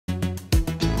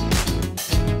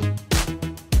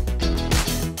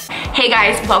Hey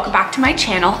guys, welcome back to my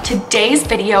channel. Today's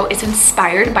video is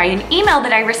inspired by an email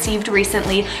that I received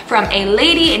recently from a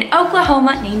lady in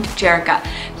Oklahoma named Jerica.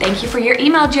 Thank you for your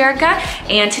email, Jerica.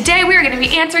 And today we are going to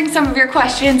be answering some of your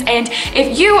questions. And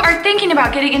if you are thinking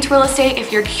about getting into real estate,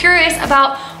 if you're curious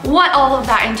about what all of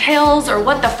that entails or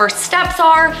what the first steps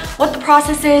are, what the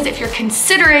process is, if you're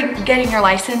considering getting your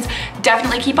license,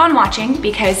 definitely keep on watching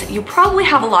because you probably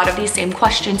have a lot of these same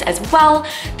questions as well.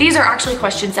 These are actually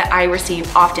questions that I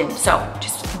receive often. So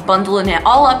just bundling it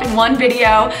all up in one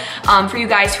video for you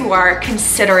guys who are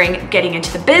considering getting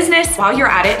into the business. While you're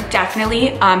at it, definitely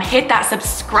hit that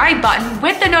subscribe button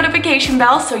with the notification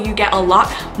bell so you get a lot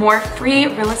more free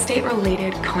real estate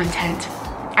related content.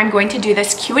 I'm going to do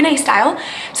this Q&A style.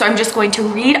 So I'm just going to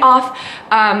read off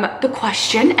the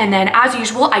question, and then as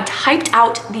usual, I typed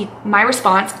out my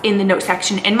response in the note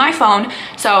section in my phone.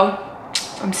 So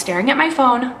I'm staring at my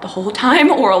phone the whole time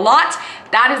or a lot.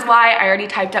 That is why I already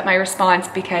typed up my response,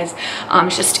 because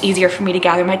it's just easier for me to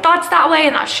gather my thoughts that way,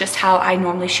 and that's just how I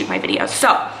normally shoot my videos. So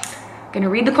I'm gonna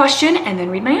read the question and then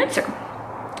read my answer.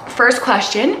 First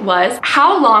question was,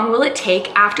 how long will it take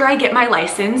after I get my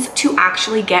license to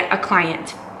actually get a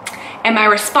client? And my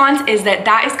response is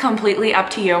that is completely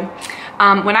up to you.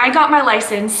 When I got my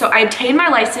license, so I obtained my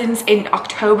license in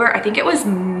October, I think it was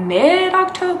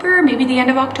mid-October, maybe the end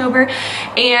of October,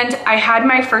 and I had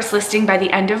my first listing by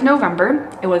the end of November.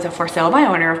 It was a for sale by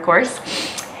owner, of course,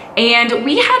 and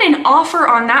we had an offer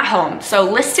on that home. So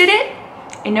listed it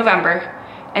in November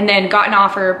and then got an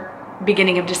offer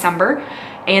beginning of December.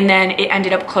 And then it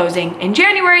ended up closing in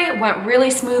January. It went really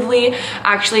smoothly.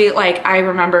 Actually, like, I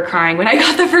remember crying when I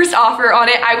got the first offer on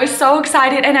it. I was so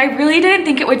excited, and I really didn't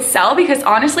think it would sell because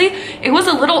honestly, it was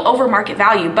a little over market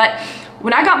value. But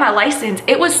when I got my license,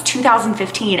 it was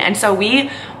 2015. And so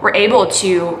we were able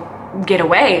to get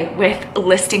away with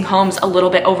listing homes a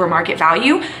little bit over market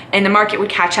value, and the market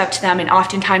would catch up to them. And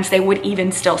oftentimes they would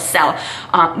even still sell,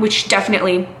 which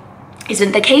definitely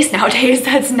isn't the case nowadays.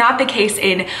 That's not the case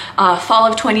in fall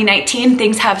of 2019.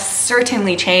 Things have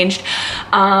certainly changed.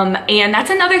 And that's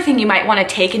another thing you might want to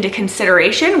take into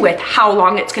consideration with how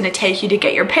long it's going to take you to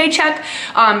get your paycheck.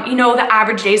 You know, the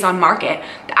average days on market.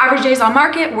 The average days on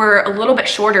market were a little bit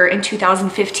shorter in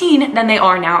 2015 than they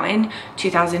are now in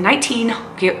 2019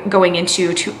 going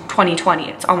into 2020.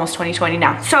 It's almost 2020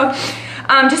 now. So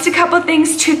just a couple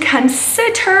things to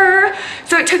consider.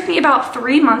 So it took me about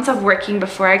 3 months of working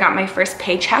before I got my first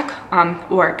paycheck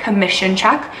or commission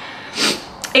check.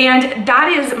 And that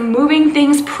is moving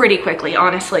things pretty quickly,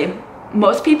 honestly.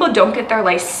 Most people don't get their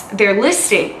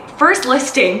first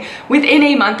listing within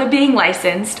a month of being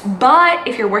licensed. But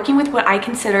if you're working with what I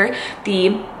consider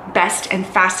the best and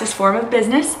fastest form of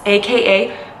business,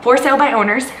 AKA for sale by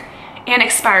owners and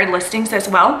expired listings as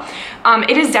well,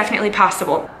 it is definitely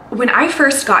possible. When I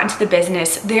first got into the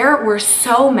business, there were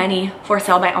so many for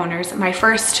sale by owners. All my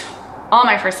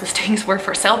first listings were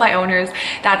for sale by owners.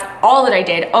 That's all that I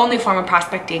did. Only form of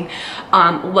prospecting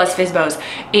was FSBOs.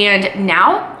 And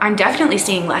now I'm definitely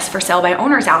seeing less for sale by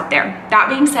owners out there. That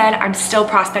being said, I'm still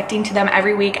prospecting to them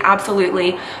every week.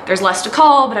 Absolutely. There's less to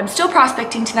call, but I'm still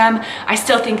prospecting to them. I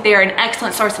still think they're an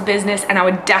excellent source of business, and I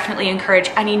would definitely encourage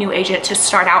any new agent to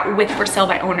start out with for sale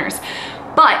by owners.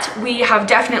 But we have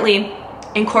definitely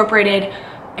incorporated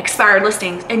expired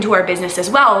listings into our business as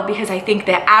well, because I think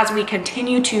that as we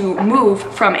continue to move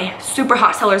from a super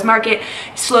hot seller's market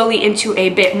slowly into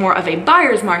a bit more of a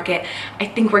buyer's market, I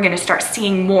think we're going to start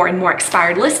seeing more and more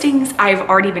expired listings. I've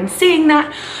already been seeing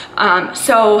that.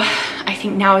 So I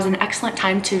think now is an excellent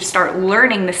time to start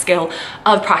learning the skill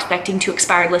of prospecting to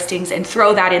expired listings and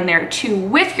throw that in there too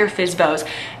with your FSBOs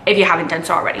if you haven't done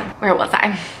so already. Where was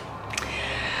I?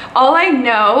 All I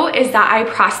know is that I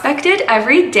prospected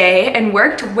every day and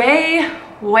worked way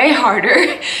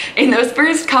harder in those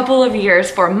first couple of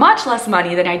years for much less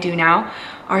money than I do now.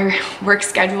 Our work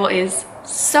schedule is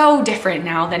so different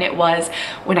now than it was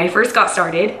when I first got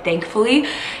started, thankfully.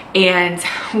 And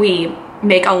we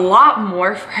make a lot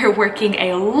more for working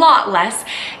a lot less.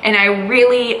 And I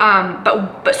really,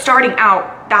 but starting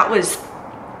out, that was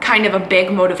kind of a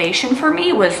big motivation for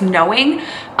me, was knowing,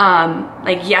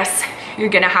 like, yes, you're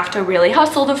gonna have to really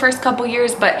hustle the first couple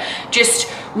years, but just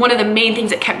one of the main things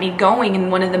that kept me going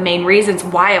and one of the main reasons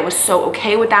why I was so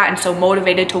okay with that and so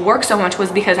motivated to work so much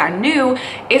was because I knew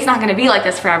it's not gonna be like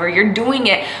this forever. You're doing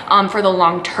it for the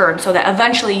long term so that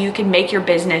eventually you can make your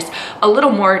business a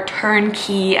little more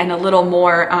turnkey and a little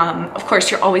more, of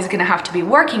course, you're always gonna have to be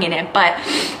working in it, but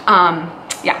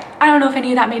yeah, I don't know if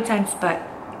any of that made sense, but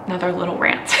another little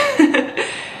rant.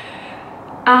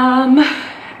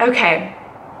 Okay.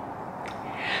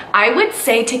 I would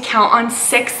say to count on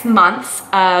 6 months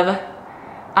of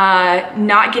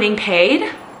not getting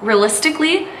paid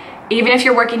realistically, even if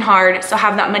you're working hard. So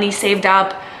have that money saved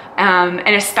up,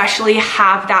 and especially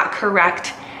have that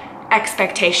correct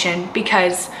expectation,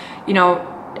 because, you know,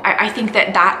 I think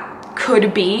that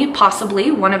could be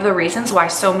possibly one of the reasons why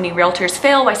so many realtors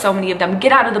fail, why so many of them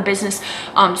get out of the business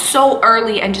so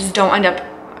early and just don't end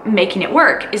up making it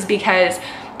work, is because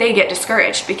they get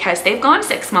discouraged because they've gone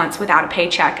 6 months without a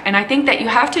paycheck. And I think that you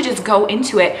have to just go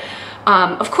into it.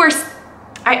 Of course,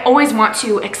 I always want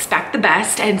to expect the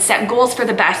best and set goals for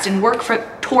the best and work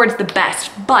towards the best.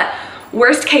 But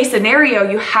worst case scenario,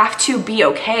 you have to be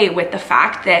okay with the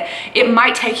fact that it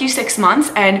might take you 6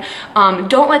 months, and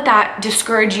don't let that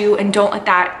discourage you, and don't let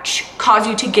that cause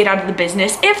you to get out of the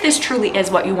business if this truly is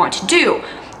what you want to do.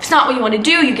 If it's not what you want to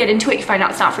do, you get into it, you find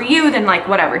out it's not for you, then like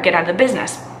whatever, get out of the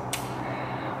business.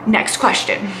 Next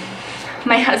question.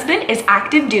 My husband is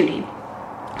active duty,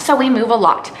 so we move a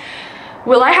lot.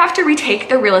 Will I have to retake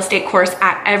the real estate course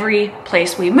at every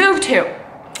place we move to?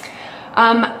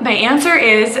 My answer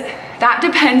is that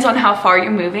depends on how far you're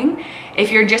moving.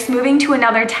 If you're just moving to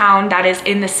another town that is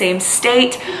in the same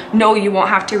state, no, you won't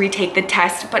have to retake the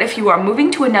test. But if you are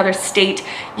moving to another state,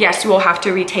 yes, you will have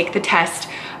to retake the test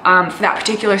for that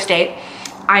particular state.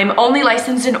 I'm only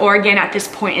licensed in Oregon at this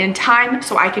point in time,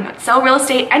 so I can sell real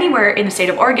estate anywhere in the state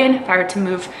of Oregon. If I were to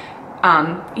move,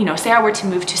 you know, say I were to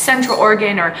move to Central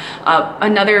Oregon or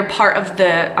another part of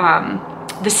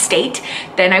the state,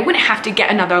 then I wouldn't have to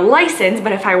get another license.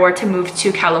 But if I were to move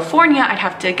to California, I'd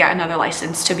have to get another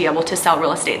license to be able to sell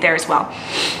real estate there as well.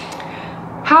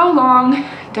 How long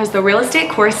does the real estate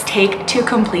course take to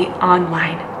complete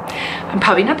online? I'm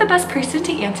probably not the best person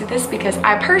to answer this because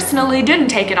I personally didn't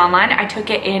take it online. I took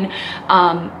it in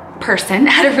person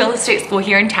at a real estate school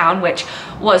here in town, which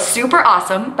was super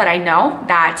awesome. But I know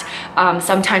that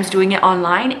sometimes doing it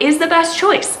online is the best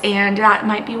choice, and that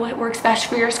might be what works best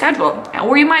for your schedule,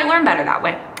 or you might learn better that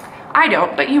way. I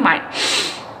don't, but you might.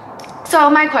 So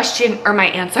my question, or my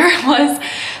answer, was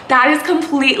that is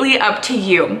completely up to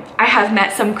you. I have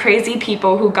met some crazy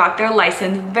people who got their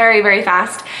license very, very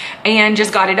fast and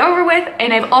just got it over with.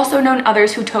 And I've also known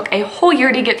others who took a whole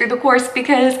year to get through the course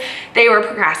because they were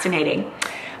procrastinating.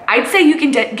 I'd say you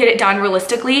can get it done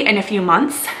realistically in a few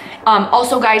months.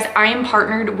 Also, guys, I am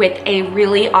partnered with a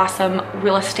really awesome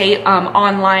real estate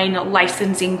online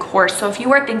licensing course. So if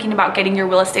you are thinking about getting your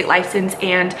real estate license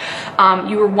and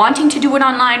you are wanting to do it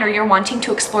online, or you're wanting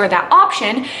to explore that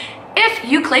option, if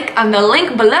you click on the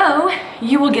link below,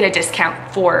 you will get a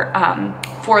discount for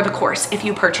the course if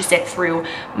you purchase it through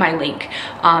my link,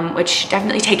 which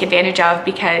definitely take advantage of,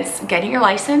 because getting your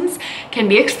license can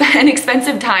be an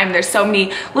expensive time. There's so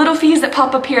many little fees that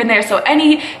pop up here and there. So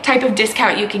any type of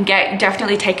discount you can get,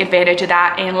 definitely take advantage of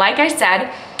that. And like I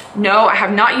said, no, I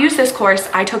have not used this course.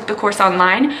 I took the course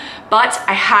online, but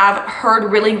I have heard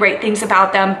really great things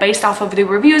about them based off of the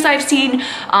reviews I've seen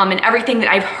and everything that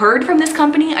I've heard from this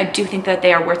company. I do think that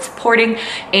they are worth supporting,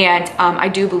 and I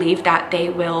do believe that they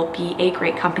will be a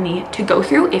great company to go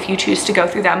through if you choose to go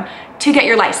through them to get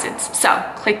your license. So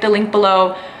click the link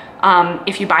below.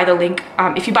 If you buy the link,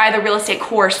 if you buy the real estate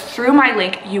course through my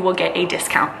link, you will get a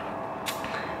discount.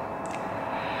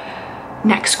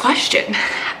 Next question.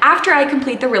 After I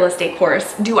complete the real estate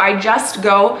course, do I just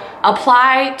go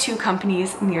apply to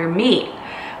companies near me?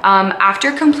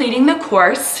 After completing the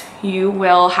course, you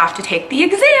will have to take the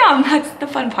exam. That's the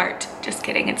fun part. Just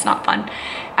kidding, it's not fun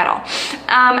at all.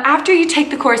 After you take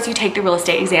the course, you take the real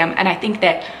estate exam, and I think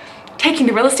that taking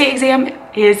the real estate exam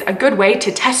is a good way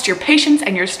to test your patience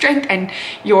and your strength and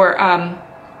your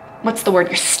what's the word,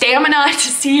 your stamina, to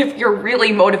see if you're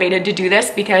really motivated to do this.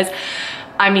 Because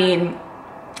I mean,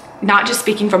 not just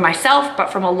speaking for myself,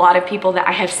 but from a lot of people that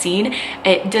I have seen,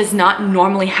 it does not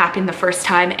normally happen the first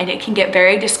time, and it can get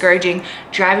very discouraging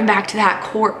driving back to that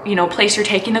place you're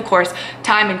taking the course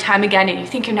time and time again, and you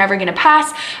think you're never gonna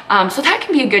pass. So that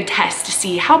can be a good test to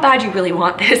see how bad you really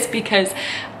want this, because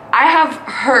I have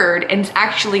heard and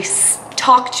actually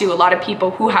talked to a lot of people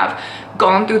who have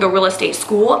gone through the real estate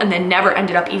school and then never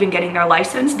ended up even getting their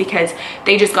license because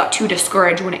they just got too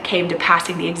discouraged when it came to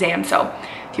passing the exam. So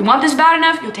if you want this bad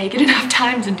enough, you'll take it enough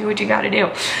times and do what you gotta do.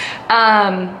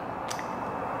 I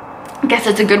guess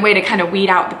it's a good way to kind of weed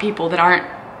out the people that aren't,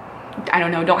 I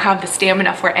don't know, don't have the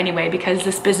stamina for it anyway, because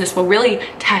this business will really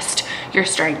test your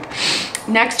strength.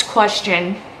 Next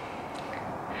question.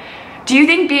 Do you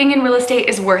think being in real estate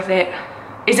is worth it?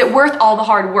 Is it worth all the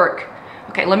hard work?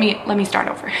 Okay, let me start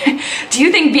over. Do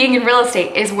you think being in real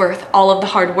estate is worth all of the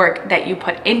hard work that you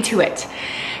put into it?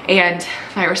 And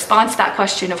my response to that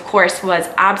question, of course, was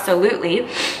absolutely.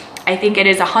 I think it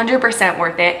is 100%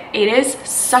 worth it. It is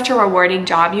such a rewarding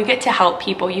job. You get to help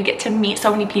people, you get to meet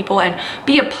so many people and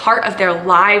be a part of their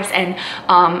lives and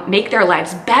make their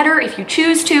lives better if you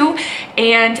choose to.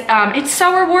 And it's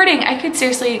so rewarding. I could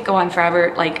seriously go on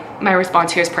forever. Like, my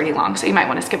response here is pretty long, so you might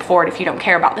want to skip forward if you don't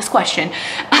care about this question.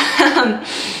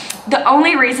 The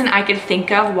only reason I could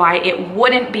think of why it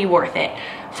wouldn't be worth it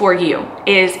for you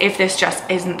is if this just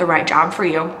isn't the right job for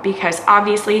you, because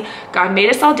obviously God made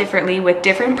us all differently with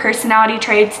different personality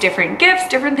traits, different gifts,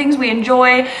 different things we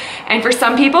enjoy. And for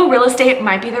some people, real estate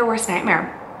might be their worst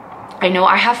nightmare. I know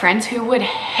I have friends who would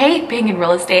hate being in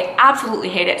real estate, absolutely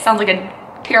hate it. Sounds like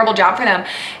a terrible job for them.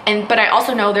 But I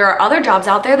also know there are other jobs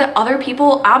out there that other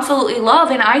people absolutely love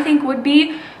and I think would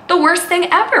be the worst thing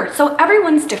ever. So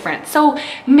everyone's different. So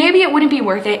maybe it wouldn't be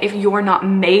worth it if you're not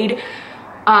made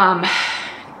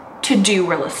to do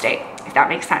real estate, if that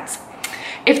makes sense.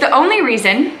 If the only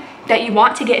reason that you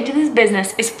want to get into this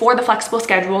business is for the flexible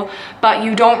schedule, but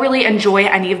you don't really enjoy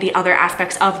any of the other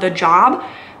aspects of the job,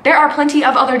 there are plenty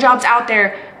of other jobs out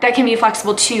there that can be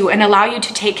flexible too and allow you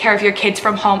to take care of your kids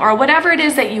from home or whatever it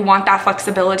is that you want that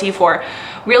flexibility for.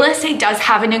 Real estate does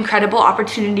have an incredible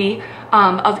opportunity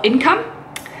of income.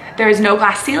 There is no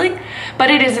glass ceiling,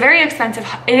 but it is very expensive.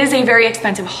 It is a very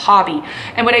expensive hobby.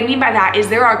 And what I mean by that is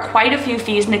there are quite a few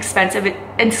fees and expenses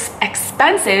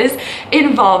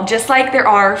involved, just like there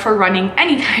are for running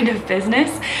any kind of business.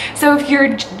 So if you're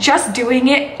just doing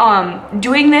it,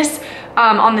 doing this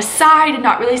on the side and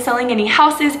not really selling any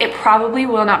houses, it probably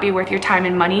will not be worth your time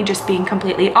and money, just being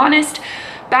completely honest.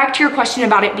 Back to your question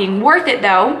about it being worth it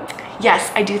though,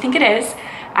 yes, I do think it is.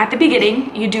 At the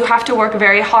beginning, you do have to work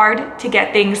very hard to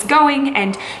get things going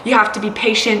and you have to be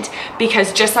patient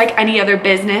because just like any other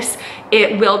business,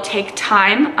 it will take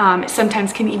time.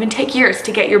 Sometimes can even take years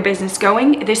to get your business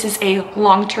going. This is a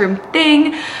long-term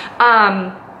thing.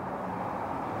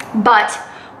 But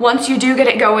once you do get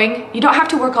it going, you don't have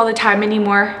to work all the time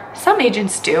anymore. Some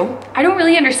agents do. I don't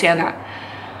really understand that.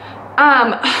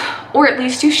 Or at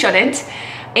least you shouldn't.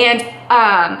 And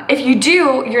if you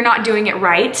do, you're not doing it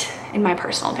right, in my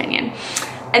personal opinion.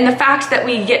 And the fact that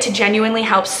we get to genuinely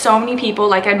help so many people,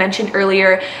 like I mentioned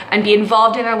earlier, and be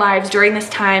involved in their lives during this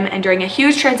time and during a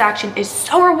huge transaction is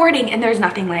so rewarding, and there's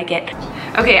nothing like it.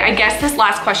 Okay, I guess this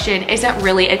last question isn't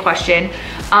really a question.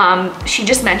 She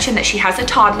just mentioned that she has a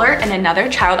toddler and another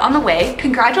child on the way.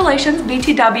 Congratulations,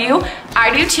 BTW.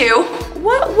 I do too.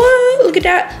 What? Look at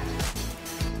that.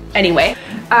 Anyway,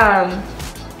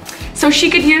 so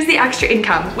she could use the extra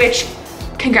income, which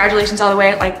congratulations all the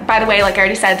way. Like, by the way, like I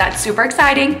already said, that's super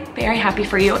exciting. Very happy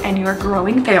for you and your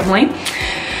growing family.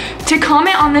 To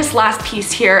comment on this last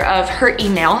piece here of her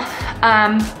email,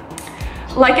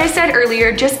 like I said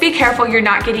earlier, just be careful you're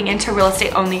not getting into real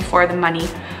estate only for the money.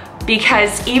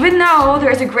 Because even though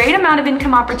there's a great amount of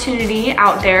income opportunity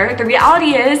out there, the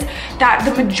reality is that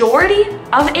the majority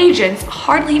of agents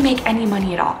hardly make any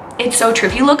money at all. It's so true.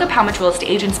 If you look up how much real estate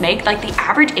agents make, like the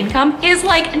average income is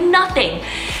like nothing.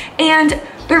 And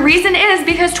the reason is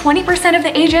because 20% of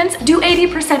the agents do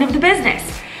 80% of the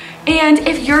business. And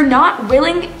if you're not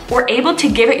willing or able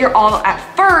to give it your all at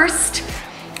first,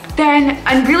 then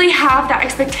and really have that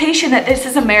expectation that this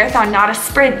is a marathon, not a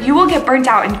sprint, you will get burnt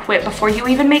out and quit before you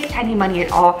even make any money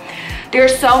at all. There are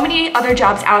so many other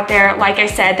jobs out there, like I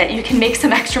said, that you can make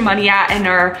some extra money at and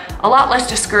are a lot less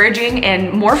discouraging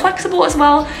and more flexible as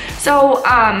well. So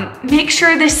make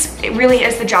sure this really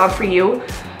is the job for you.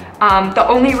 The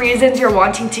only reasons you're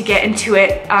wanting to get into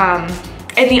it,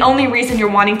 and the only reason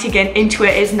you're wanting to get into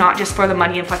it is not just for the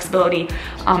money and flexibility,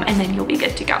 and then you'll be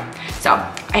good to go. So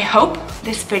I hope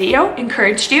this video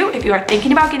encouraged you if you are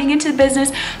thinking about getting into the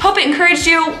business. Hope it encouraged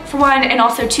you for one, and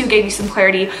also two, gave you some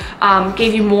clarity,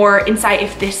 gave you more insight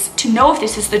to know if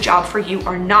this is the job for you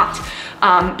or not.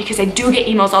 Because I do get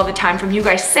emails all the time from you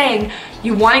guys saying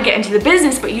you want to get into the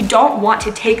business, but you don't want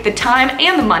to take the time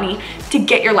and the money to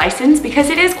get your license because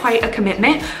it is quite a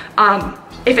commitment.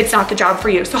 If it's not the job for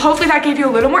you. So hopefully that gave you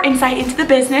a little more insight into the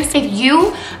business. If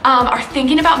you are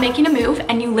thinking about making a move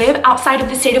and you live outside of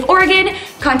the state of Oregon,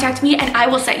 contact me and I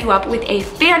will set you up with a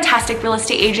fantastic real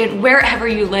estate agent wherever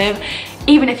you live.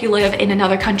 Even if you live in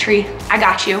another country, I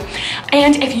got you.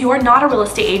 And if you are not a real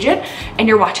estate agent and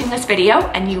you're watching this video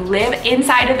and you live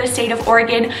inside of the state of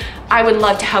Oregon, I would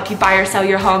love to help you buy or sell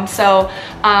your home. So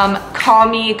call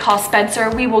me, call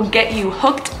Spencer. We will get you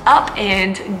hooked up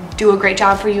and do a great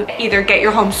job for you. Either get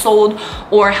your home sold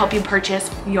or help you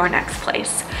purchase your next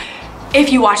place.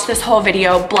 If you watched this whole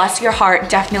video, bless your heart,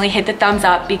 definitely hit the thumbs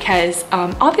up because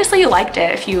obviously you liked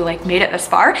it if you made it this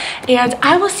far. And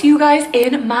I will see you guys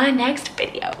in my next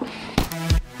video.